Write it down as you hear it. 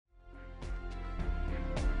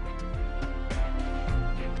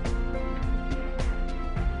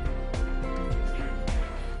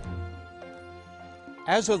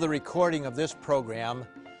As of the recording of this program,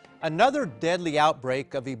 another deadly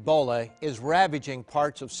outbreak of Ebola is ravaging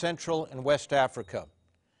parts of Central and West Africa.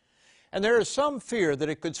 And there is some fear that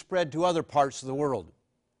it could spread to other parts of the world.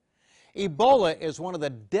 Ebola is one of the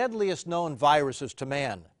deadliest known viruses to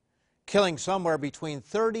man, killing somewhere between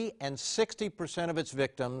 30 and 60% of its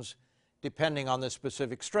victims, depending on the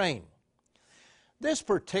specific strain. This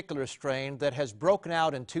particular strain that has broken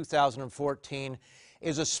out in 2014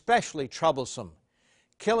 is especially troublesome,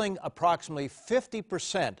 killing approximately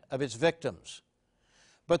 50% of its victims.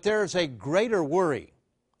 But there is a greater worry.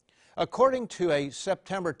 According to a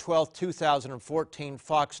September 12, 2014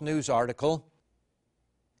 Fox News article,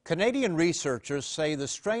 Canadian researchers say the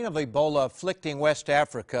strain of Ebola afflicting West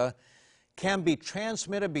Africa can be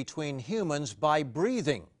transmitted between humans by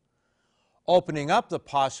breathing, opening up the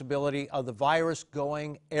possibility of the virus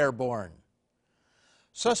going airborne.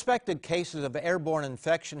 Suspected cases of airborne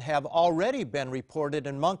infection have already been reported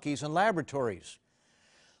in monkeys and laboratories.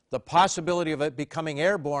 The possibility of it becoming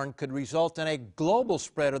airborne could result in a global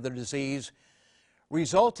spread of the disease,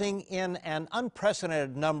 resulting in an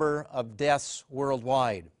unprecedented number of deaths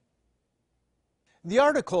worldwide. The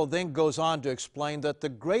article then goes on to explain that the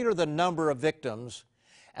greater the number of victims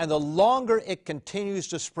and the longer it continues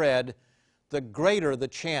to spread, the greater the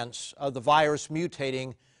chance of the virus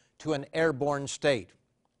mutating to an airborne state.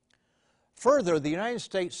 Further, the United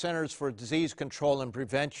States Centers for Disease Control and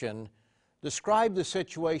Prevention described the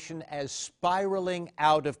situation as spiraling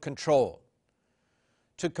out of control.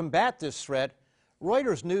 To combat this threat,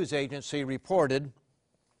 Reuters news agency reported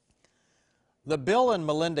the Bill and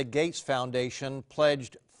Melinda Gates Foundation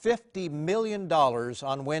pledged $50 million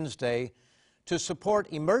on Wednesday to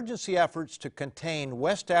support emergency efforts to contain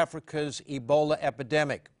West Africa's Ebola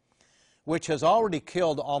epidemic, which has already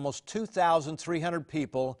killed almost 2,300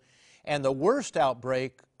 people and the worst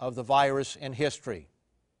outbreak of the virus in history.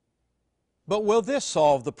 But will this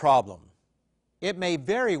solve the problem? It may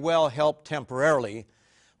very well help temporarily,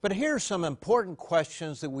 but here are some important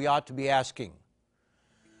questions that we ought to be asking.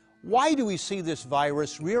 Why do we see this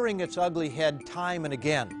virus rearing its ugly head time and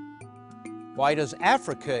again? Why does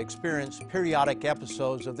Africa experience periodic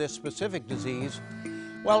episodes of this specific disease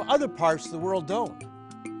while other parts of the world don't?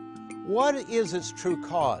 What is its true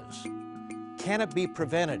cause? Can it be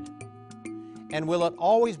prevented? And will it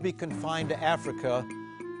always be confined to Africa,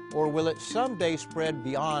 or will it someday spread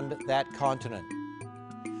beyond that continent?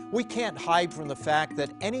 We can't hide from the fact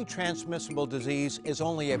that any transmissible disease is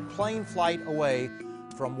only a plane flight away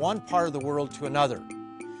from one part of the world to another.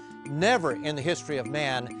 Never in the history of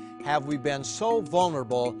man have we been so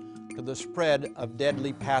vulnerable to the spread of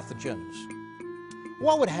deadly pathogens.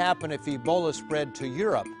 What would happen if Ebola spread to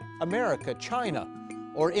Europe, America, China,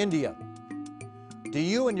 or India? Do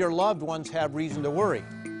you and your loved ones have reason to worry?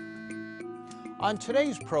 On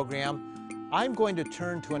today's program, I'm going to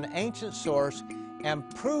turn to an ancient source and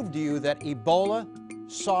prove to you that Ebola,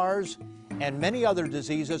 SARS, and many other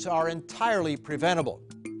diseases are entirely preventable.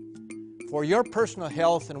 For your personal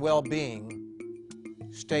health and well-being,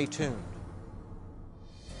 stay tuned.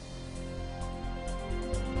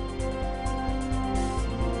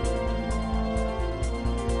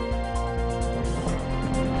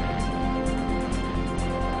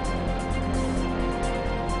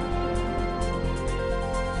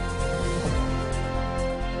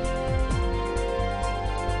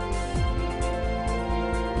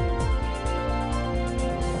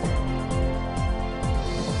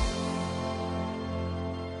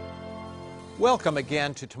 Welcome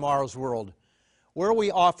again to Tomorrow's World, where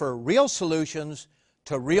we offer real solutions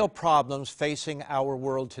to real problems facing our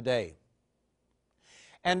world today.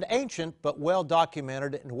 An ancient but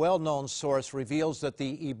well-documented and well-known source reveals that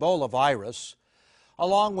the Ebola virus,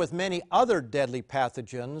 along with many other deadly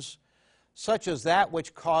pathogens, such as that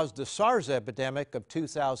which caused the SARS epidemic of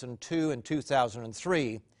 2002 and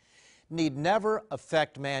 2003, need never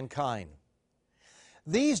affect mankind.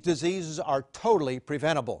 These diseases are totally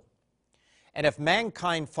preventable. And if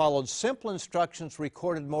mankind followed simple instructions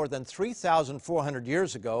recorded more than 3,400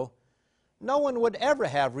 years ago, no one would ever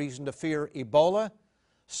have reason to fear Ebola,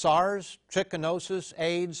 SARS, trichinosis,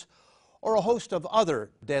 AIDS, or a host of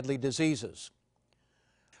other deadly diseases.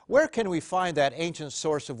 Where can we find that ancient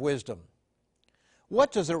source of wisdom?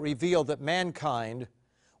 What does it reveal that mankind,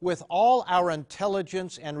 with all our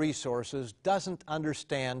intelligence and resources, doesn't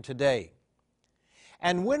understand today?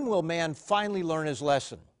 And when will man finally learn his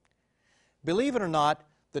lesson? Believe it or not,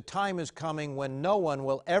 the time is coming when no one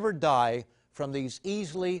will ever die from these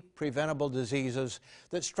easily preventable diseases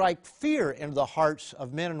that strike fear into the hearts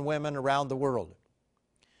of men and women around the world.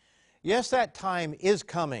 Yes, that time is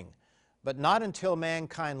coming, but not until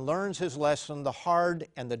mankind learns his lesson the hard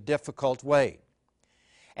and the difficult way.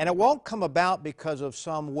 And it won't come about because of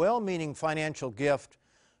some well-meaning financial gift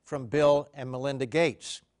from Bill and Melinda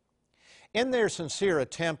Gates. In their sincere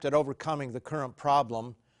attempt at overcoming the current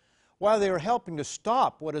problem, while they are helping to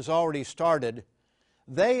stop what has already started,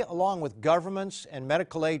 they, along with governments and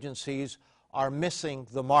medical agencies, are missing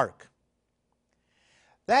the mark.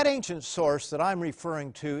 That ancient source that I'm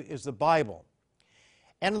referring to is the Bible.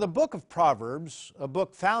 And in the book of Proverbs, a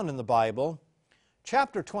book found in the Bible,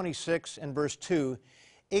 chapter 26 and verse 2,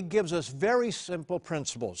 it gives us very simple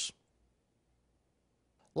principles.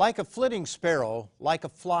 Like a flitting sparrow, like a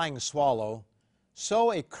flying swallow,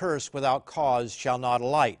 so a curse without cause shall not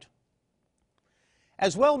alight.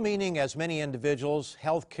 As well-meaning as many individuals,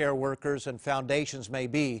 healthcare workers, and foundations may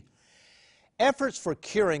be, efforts for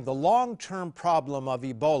curing the long-term problem of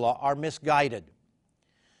Ebola are misguided.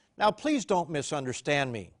 Now, please don't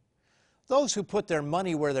misunderstand me. Those who put their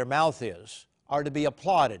money where their mouth is are to be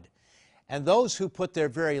applauded, and those who put their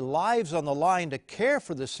very lives on the line to care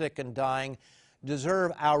for the sick and dying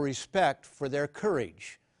deserve our respect for their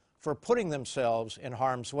courage, for putting themselves in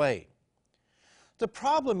harm's way. The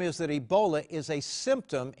problem is that Ebola is a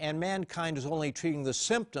symptom, and mankind is only treating the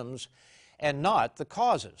symptoms and not the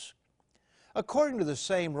causes. According to the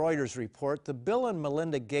same Reuters report, the Bill and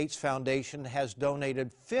Melinda Gates Foundation has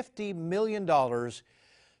donated $50 million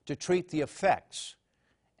to treat the effects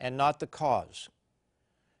and not the cause.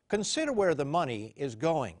 Consider where the money is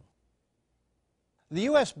going. The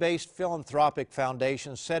U.S.-based philanthropic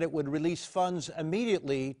foundation said it would release funds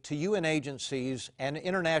immediately to UN agencies and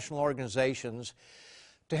international organizations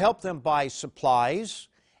to help them buy supplies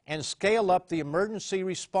and scale up the emergency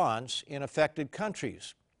response in affected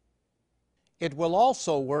countries. It will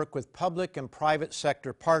also work with public and private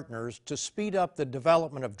sector partners to speed up the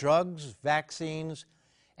development of drugs, vaccines,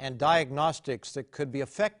 and diagnostics that could be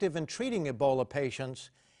effective in treating Ebola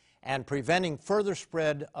patients and preventing further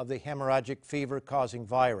spread of the hemorrhagic fever-causing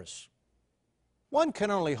virus. One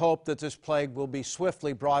can only hope that this plague will be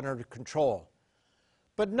swiftly brought under control.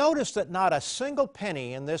 But notice that not a single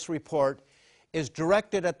penny in this report is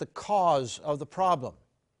directed at the cause of the problem.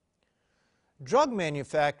 Drug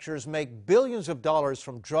manufacturers make billions of dollars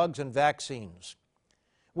from drugs and vaccines.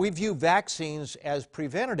 We view vaccines as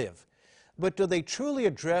preventative, but do they truly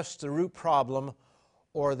address the root problem,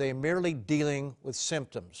 or are they merely dealing with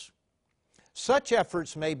symptoms? Such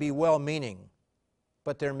efforts may be well-meaning,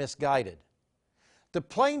 but they're misguided. The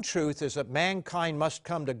plain truth is that mankind must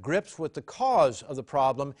come to grips with the cause of the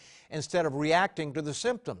problem instead of reacting to the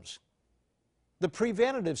symptoms. The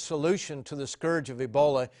preventative solution to the scourge of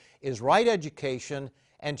Ebola is right education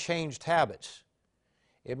and changed habits.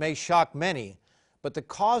 It may shock many, but the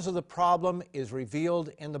cause of the problem is revealed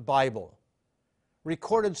in the Bible,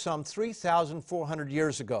 recorded some 3,400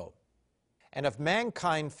 years ago. And if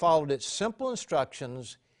mankind followed its simple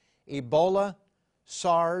instructions, Ebola,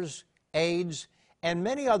 SARS, AIDS, and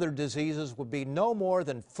many other diseases would be no more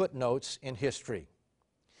than footnotes in history.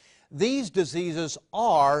 These diseases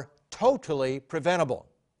are totally preventable.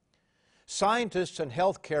 Scientists and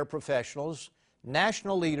healthcare professionals,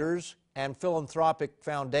 national leaders, and philanthropic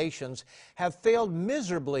foundations have failed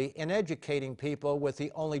miserably in educating people with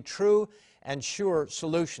the only true and sure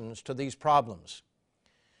solutions to these problems.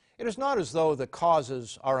 It is not as though the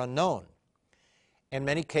causes are unknown. In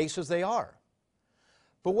many cases they are.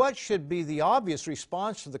 But what should be the obvious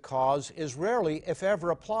response to the cause is rarely, if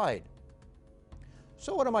ever, applied.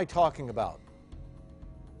 So what am I talking about?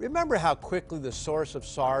 Remember how quickly the source of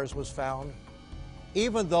SARS was found?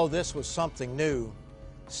 Even though this was something new,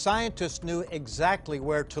 scientists knew exactly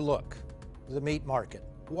where to look: the meat market.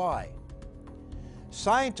 Why?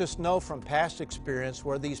 Scientists know from past experience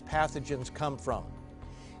where these pathogens come from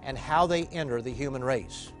and how they enter the human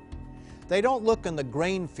race. They don't look in the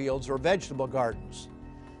grain fields or vegetable gardens.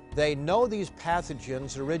 They know these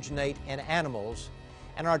pathogens originate in animals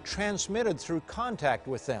and are transmitted through contact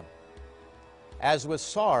with them. As with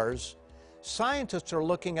SARS, scientists are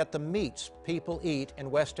looking at the meats people eat in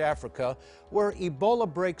West Africa, where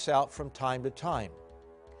Ebola breaks out from time to time.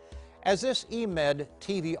 As this eMed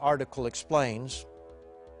TV article explains,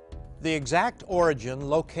 the exact origin,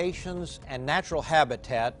 locations, and natural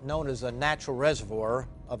habitat known as the natural reservoir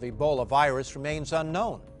of Ebola virus remains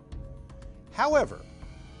unknown. However,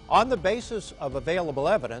 on the basis of available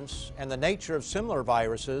evidence and the nature of similar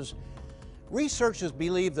viruses, researchers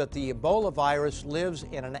believe that the Ebola virus lives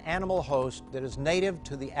in an animal host that is native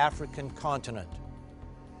to the African continent.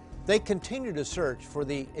 They continue to search for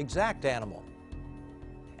the exact animal.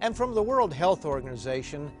 And from the World Health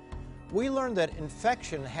Organization, we learned that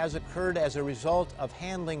infection has occurred as a result of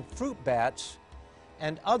handling fruit bats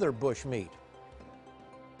and other bush meat.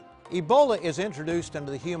 Ebola is introduced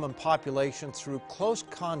into the human population through close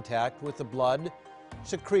contact with the blood,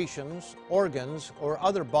 secretions, organs, or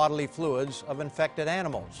other bodily fluids of infected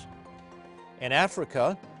animals. In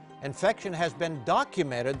Africa, infection has been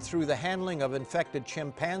documented through the handling of infected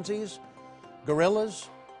chimpanzees, gorillas,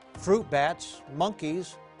 fruit bats,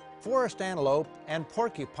 monkeys, forest antelope, and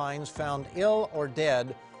porcupines found ill or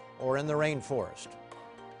dead or in the rainforest.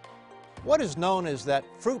 What is known is that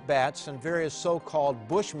fruit bats and various so-called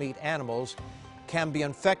bushmeat animals can be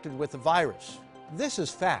infected with the virus. This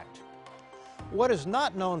is fact. What is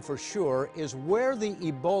not known for sure is where the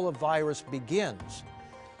Ebola virus begins,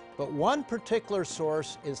 but one particular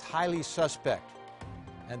source is highly suspect,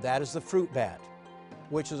 and that is the fruit bat,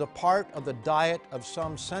 which is a part of the diet of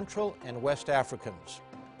some Central and West Africans.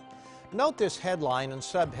 Note this headline and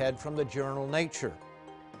subhead from the journal Nature.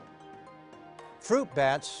 Fruit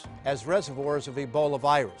bats as reservoirs of Ebola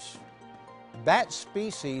virus. Bat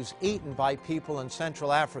species eaten by people in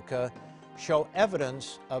Central Africa show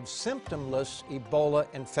evidence of symptomless Ebola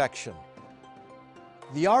infection.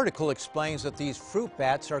 The article explains that these fruit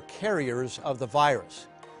bats are carriers of the virus,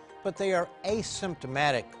 but they are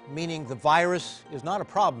asymptomatic, meaning the virus is not a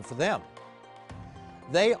problem for them.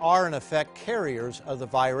 They are in effect carriers of the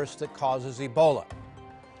virus that causes Ebola.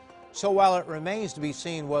 So while it remains to be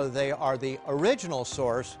seen whether they are the original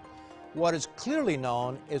source, what is clearly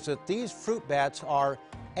known is that these fruit bats are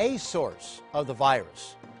a source of the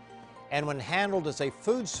virus. And when handled as a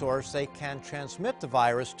food source, they can transmit the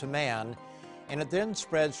virus to man, and it then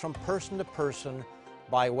spreads from person to person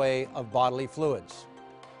by way of bodily fluids.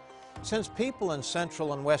 Since people in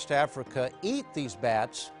Central and West Africa eat these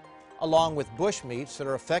bats, along with bushmeats that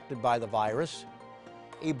are affected by the virus,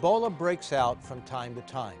 Ebola breaks out from time to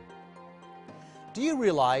time. Do you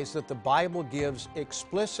realize that the Bible gives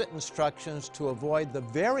explicit instructions to avoid the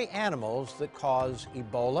very animals that cause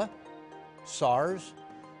Ebola, SARS,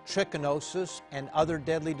 trichinosis, and other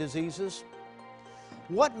deadly diseases?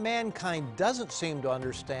 What mankind doesn't seem to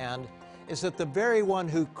understand is that the very one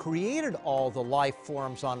who created all the life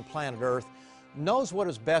forms on planet Earth knows what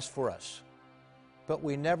is best for us, but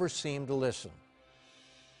we never seem to listen.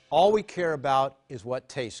 All we care about is what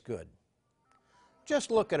tastes good.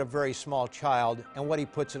 Just look at a very small child and what he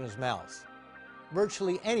puts in his mouth.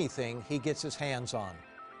 Virtually anything he gets his hands on.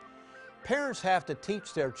 Parents have to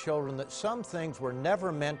teach their children that some things were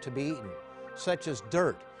never meant to be eaten, such as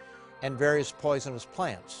dirt and various poisonous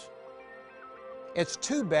plants. It's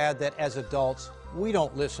too bad that as adults, we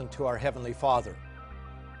don't listen to our Heavenly Father.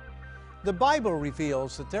 The Bible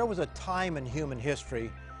reveals that there was a time in human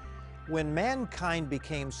history when mankind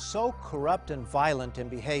became so corrupt and violent in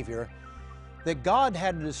behavior that God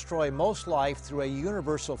had to destroy most life through a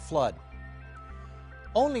universal flood.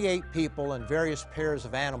 Only 8 people and various pairs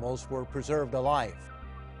of animals were preserved alive.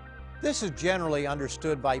 This is generally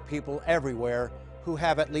understood by people everywhere who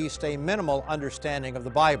have at least a minimal understanding of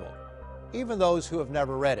the Bible, even those who have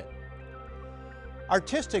never read it.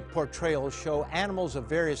 Artistic portrayals show animals of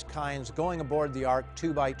various kinds going aboard the ark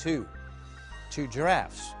 2 by 2, 2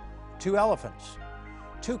 giraffes, 2 elephants,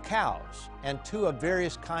 2 cows, and 2 of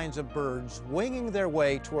various kinds of birds winging their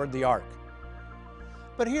way toward the ark.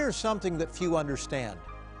 But here's something that few understand.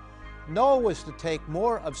 Noah was to take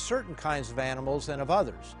more of certain kinds of animals than of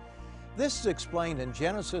others. This is explained in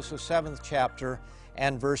Genesis, the 7th chapter,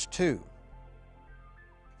 and verse 2.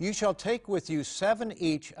 You shall take with you 7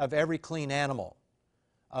 each of every clean animal,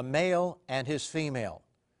 a male and his female,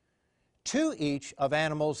 2 each of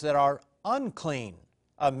animals that are unclean,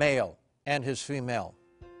 a male and his female.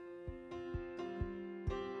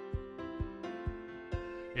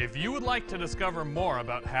 If you would like to discover more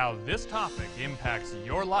about how this topic impacts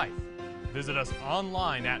your life, visit us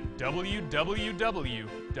online at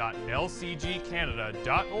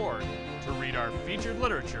www.lcgcanada.org to read our featured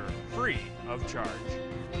literature free of charge.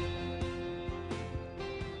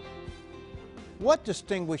 What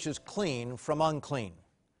distinguishes clean from unclean?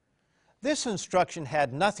 This instruction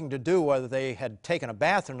had nothing to do whether they had taken a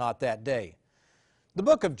bath or not that day. The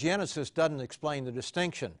book of Genesis doesn't explain the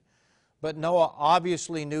distinction, but Noah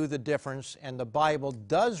obviously knew the difference, and the Bible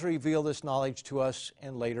does reveal this knowledge to us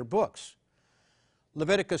in later books.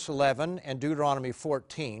 Leviticus 11 and Deuteronomy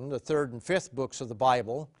 14, the 3rd and 5th books of the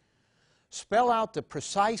Bible, spell out the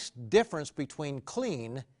precise difference between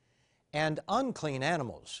clean and unclean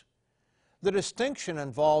animals. The distinction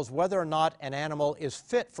involves whether or not an animal is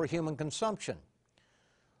fit for human consumption.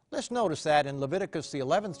 Let's notice that in Leviticus, the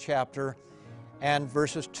 11th chapter, and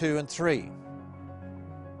verses 2 and 3.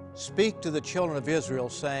 Speak to the children of Israel,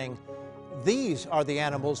 saying, These are the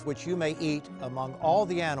animals which you may eat among all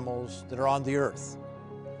the animals that are on the earth.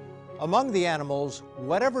 Among the animals,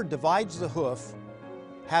 whatever divides the hoof,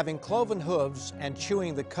 having cloven hooves and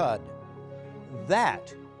chewing the cud,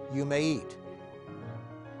 that you may eat.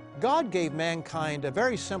 God gave mankind a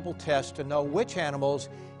very simple test to know which animals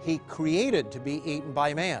He created to be eaten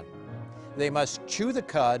by man. They must chew the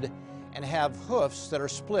cud and have hoofs that are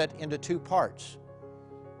split into two parts.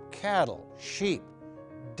 Cattle, sheep,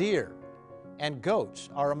 deer, and goats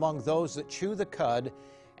are among those that chew the cud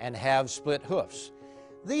and have split hoofs.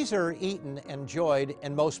 These are eaten and enjoyed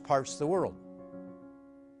in most parts of the world.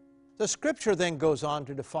 The Scripture then goes on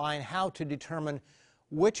to define how to determine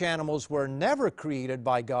which animals were never created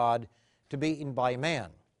by God to be eaten by man.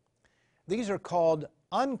 These are called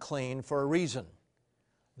unclean for a reason.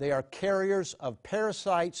 They are carriers of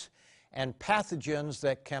parasites and pathogens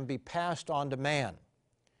that can be passed on to man.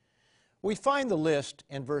 We find the list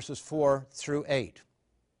in verses 4 through 8.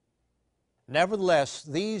 Nevertheless,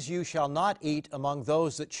 these you shall not eat among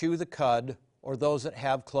those that chew the cud or those that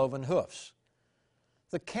have cloven hoofs.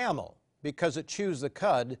 The camel, because it chews the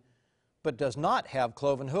cud, but does not have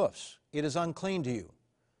cloven hoofs, it is unclean to you.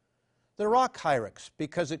 The rock hyrax,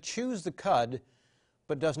 because it chews the cud,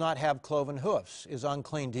 but does not have cloven hoofs, is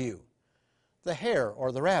unclean to you. The hare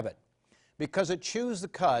or the rabbit, because it chews the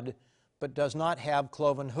cud, but does not have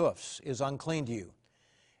cloven hoofs, is unclean to you.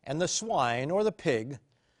 And the swine or the pig,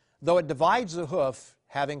 though it divides the hoof,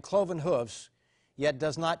 having cloven hoofs, yet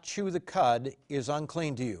does not chew the cud, is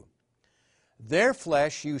unclean to you. Their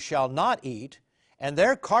flesh you shall not eat, and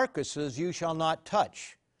their carcasses you shall not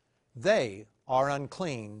touch. They are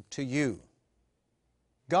unclean to you.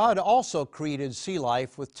 God also created sea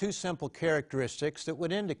life with two simple characteristics that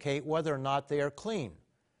would indicate whether or not they are clean.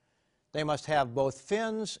 They must have both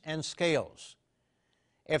fins and scales.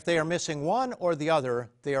 If they are missing one or the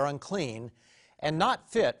other, they are unclean and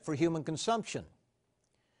not fit for human consumption.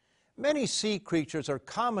 Many sea creatures are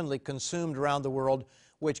commonly consumed around the world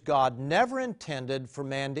which God never intended for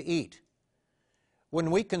man to eat.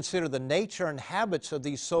 When we consider the nature and habits of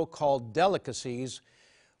these so-called delicacies,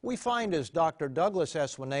 we find, as Dr. Douglas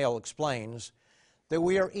S. Winnail explains, that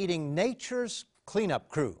we are eating nature's cleanup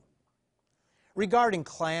crew. Regarding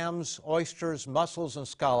clams, oysters, mussels, and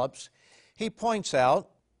scallops, he points out,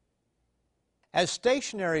 as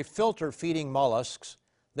stationary filter-feeding mollusks,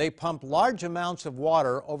 they pump large amounts of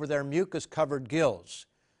water over their mucus-covered gills,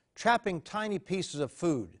 trapping tiny pieces of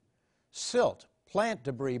food, silt, plant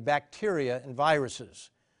debris, bacteria, and viruses,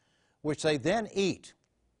 which they then eat.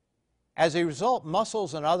 As a result,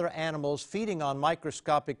 mussels and other animals feeding on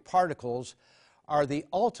microscopic particles are the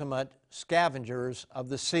ultimate scavengers of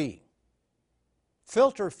the sea.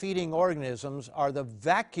 Filter-feeding organisms are the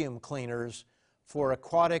vacuum cleaners for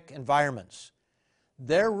aquatic environments.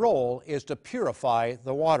 Their role is to purify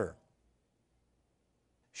the water.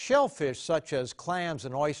 Shellfish such as clams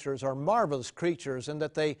and oysters are marvelous creatures in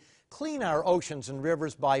that they clean our oceans and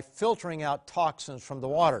rivers by filtering out toxins from the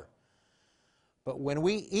water. But when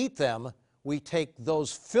we eat them, we take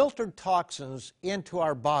those filtered toxins into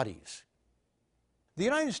our bodies. The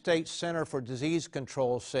United States Center for Disease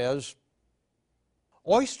Control says,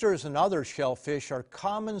 oysters and other shellfish are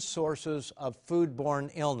common sources of foodborne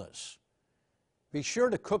illness. Be sure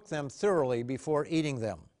to cook them thoroughly before eating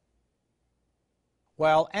them.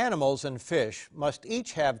 While animals and fish must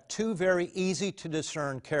each have two very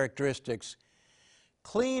easy-to-discern characteristics,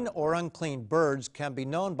 clean or unclean birds can be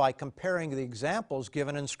known by comparing the examples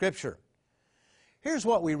given in Scripture. Here's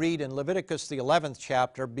what we read in Leviticus, the 11th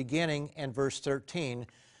chapter, beginning in verse 13,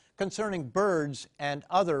 concerning birds and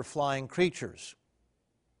other flying creatures.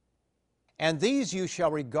 And these you shall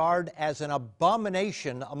regard as an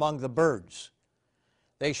abomination among the birds.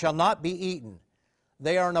 They shall not be eaten.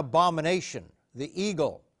 They are an abomination. The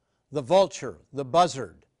eagle, the vulture, the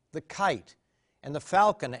buzzard, the kite, and the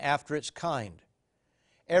falcon after its kind,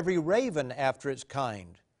 every raven after its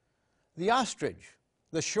kind, the ostrich,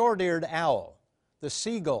 the short-eared owl, the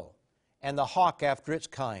seagull, and the hawk after its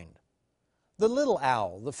kind, the little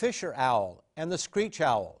owl, the fisher owl, and the screech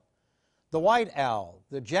owl, the white owl,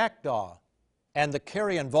 the jackdaw, and the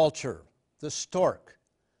carrion vulture, the stork,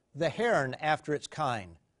 the heron after its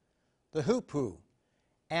kind, the hoopoe,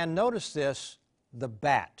 and notice this, the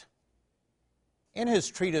bat. In his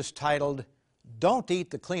treatise titled, Don't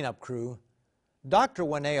Eat the Cleanup Crew, Dr.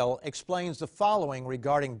 Winnail explains the following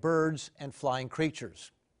regarding birds and flying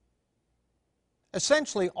creatures.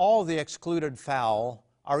 Essentially, all the excluded fowl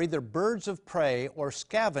are either birds of prey or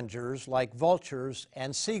scavengers like vultures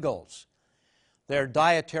and seagulls. Their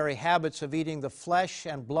dietary habits of eating the flesh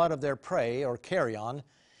and blood of their prey, or carrion,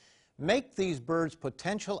 make these birds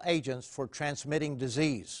potential agents for transmitting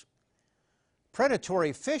disease.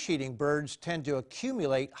 Predatory fish-eating birds tend to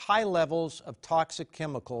accumulate high levels of toxic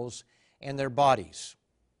chemicals in their bodies.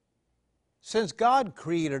 Since God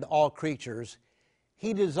created all creatures,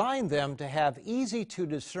 He designed them to have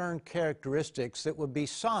easy-to-discern characteristics that would be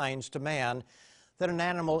signs to man that an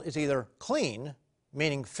animal is either clean,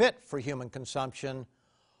 meaning fit for human consumption,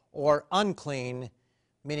 or unclean,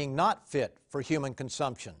 meaning not fit for human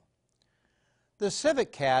consumption. The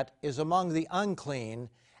civet cat is among the unclean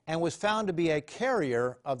and was found to be a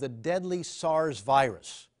carrier of the deadly SARS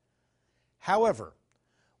virus. However,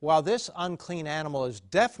 while this unclean animal is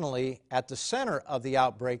definitely at the center of the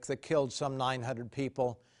outbreak that killed some 900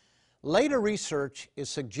 people, later research is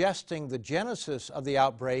suggesting the genesis of the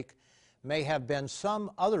outbreak may have been some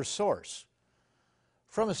other source.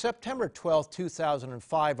 From a September 12,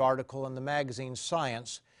 2005 article in the magazine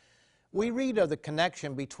Science, we read of the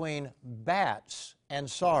connection between bats and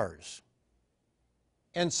SARS.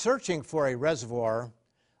 In searching for a reservoir,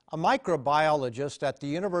 a microbiologist at the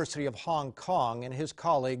University of Hong Kong and his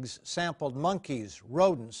colleagues sampled monkeys,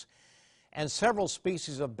 rodents, and several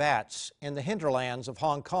species of bats in the hinterlands of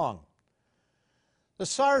Hong Kong. The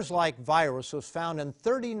SARS-like virus was found in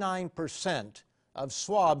 39% of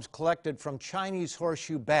swabs collected from Chinese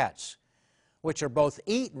horseshoe bats, which are both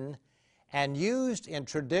eaten and used in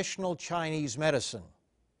traditional Chinese medicine.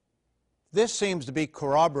 This seems to be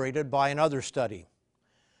corroborated by another study.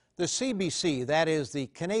 The CBC, that is the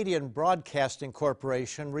Canadian Broadcasting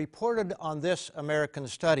Corporation, reported on this American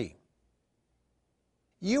study.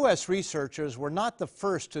 U.S. researchers were not the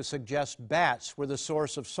first to suggest bats were the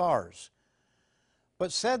source of SARS,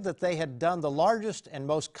 but said that they had done the largest and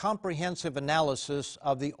most comprehensive analysis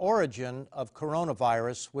of the origin of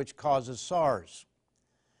coronavirus, which causes SARS.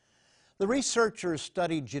 The researchers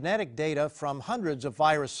studied genetic data from hundreds of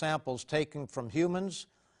virus samples taken from humans,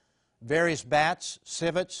 various bats,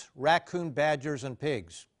 civets, raccoon badgers, and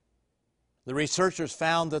pigs. The researchers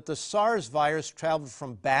found that the SARS virus traveled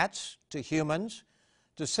from bats to humans,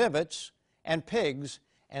 to civets, and pigs,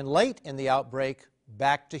 and late in the outbreak,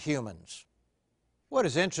 back to humans. What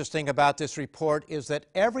is interesting about this report is that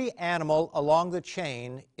every animal along the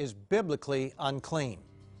chain is biblically unclean.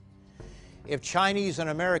 If Chinese and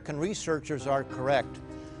American researchers are correct,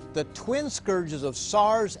 the twin scourges of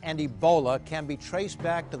SARS and Ebola can be traced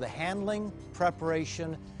back to the handling,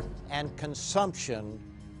 preparation, and consumption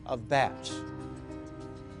of bats.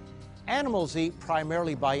 Animals eat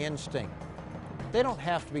primarily by instinct. They don't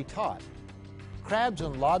have to be taught. Crabs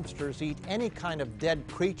and lobsters eat any kind of dead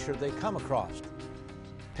creature they come across.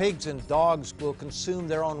 Pigs and dogs will consume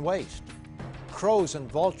their own waste. Crows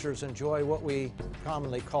and vultures enjoy what we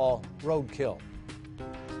commonly call roadkill.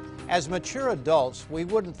 As mature adults, we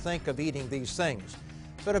wouldn't think of eating these things,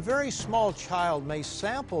 but a very small child may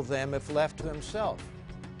sample them if left to himself.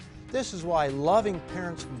 This is why loving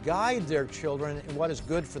parents guide their children in what is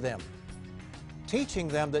good for them, teaching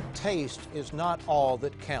them that taste is not all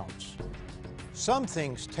that counts. Some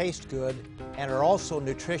things taste good and are also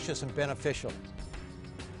nutritious and beneficial.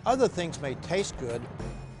 Other things may taste good,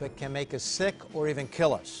 but can make us sick or even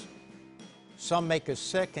kill us. Some make us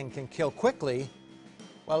sick and can kill quickly,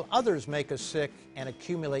 while others make us sick and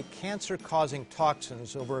accumulate cancer-causing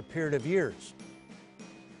toxins over a period of years.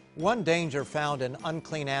 One danger found in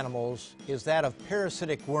unclean animals is that of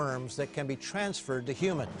parasitic worms that can be transferred to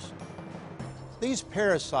humans. These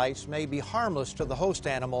parasites may be harmless to the host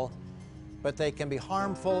animal, but they can be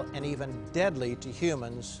harmful and even deadly to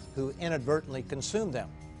humans who inadvertently consume them.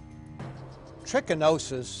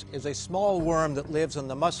 Trichinosis is a small worm that lives in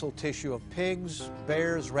the muscle tissue of pigs,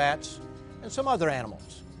 bears, rats, and some other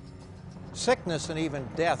animals. Sickness and even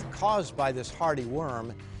death caused by this hardy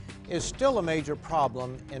worm is still a major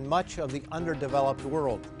problem in much of the underdeveloped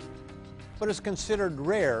world, but is considered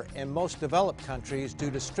rare in most developed countries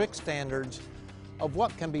due to strict standards of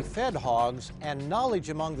what can be fed hogs and knowledge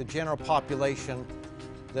among the general population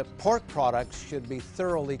that pork products should be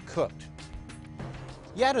thoroughly cooked.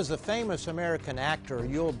 Yet, as the famous American actor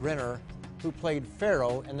Yul Brynner, who played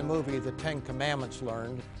Pharaoh in the movie The Ten Commandments,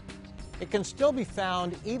 learned, it can still be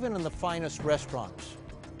found even in the finest restaurants.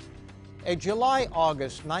 A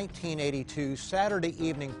July-August 1982 Saturday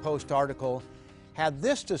Evening Post article had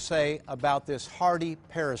this to say about this hardy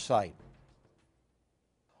parasite.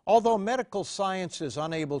 Although medical science is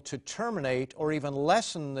unable to terminate or even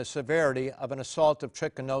lessen the severity of an assault of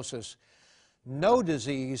trichinosis, no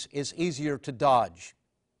disease is easier to dodge.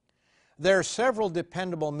 There are several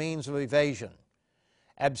dependable means of evasion.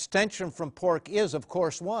 Abstention from pork is, of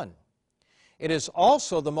course, one. It is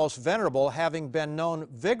also the most venerable, having been known,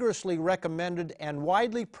 vigorously recommended, and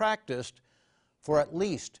widely practiced for at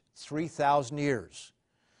least 3,000 years.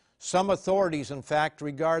 Some authorities, in fact,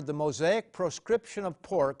 regard the Mosaic proscription of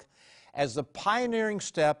pork as the pioneering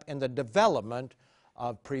step in the development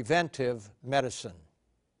of preventive medicine.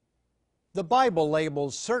 The Bible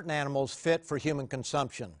labels certain animals fit for human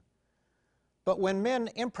consumption, but when men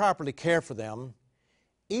improperly care for them,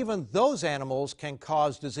 even those animals can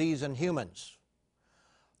cause disease in humans.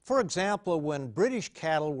 For example, when British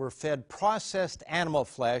cattle were fed processed animal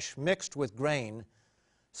flesh mixed with grain,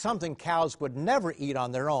 something cows would never eat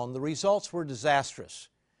on their own, the results were disastrous.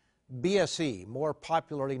 BSE, more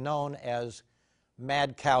popularly known as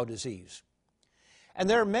mad cow disease. And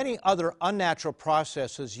there are many other unnatural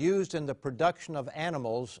processes used in the production of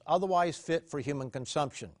animals otherwise fit for human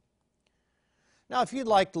consumption. Now, if you'd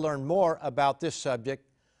like to learn more about this subject,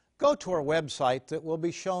 go to our website that will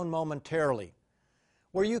be shown momentarily,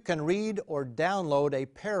 where you can read or download a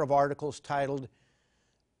pair of articles titled,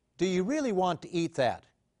 "Do You Really Want to Eat That?"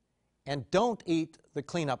 and "Don't Eat the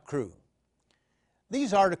Cleanup Crew."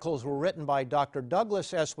 These articles were written by Dr.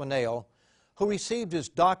 Douglas S. Winnail, who received his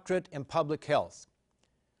doctorate in public health.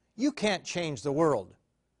 You can't change the world,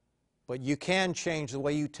 but you can change the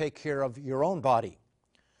way you take care of your own body.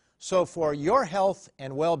 So for your health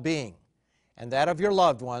and well-being, and that of your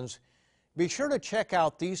loved ones, be sure to check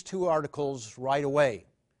out these two articles right away.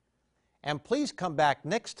 And please come back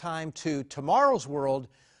next time to Tomorrow's World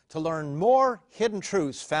to learn more hidden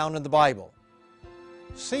truths found in the Bible.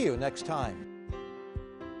 See you next time.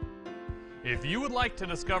 If you would like to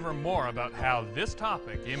discover more about how this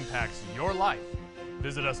topic impacts your life,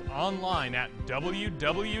 visit us online at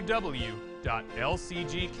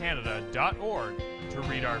www.lcgcanada.org to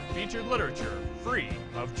read our featured literature free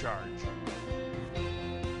of charge.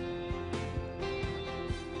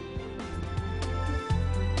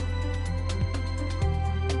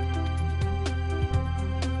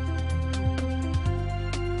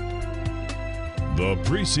 The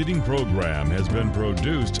preceding program has been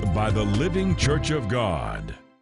produced by the Living Church of God.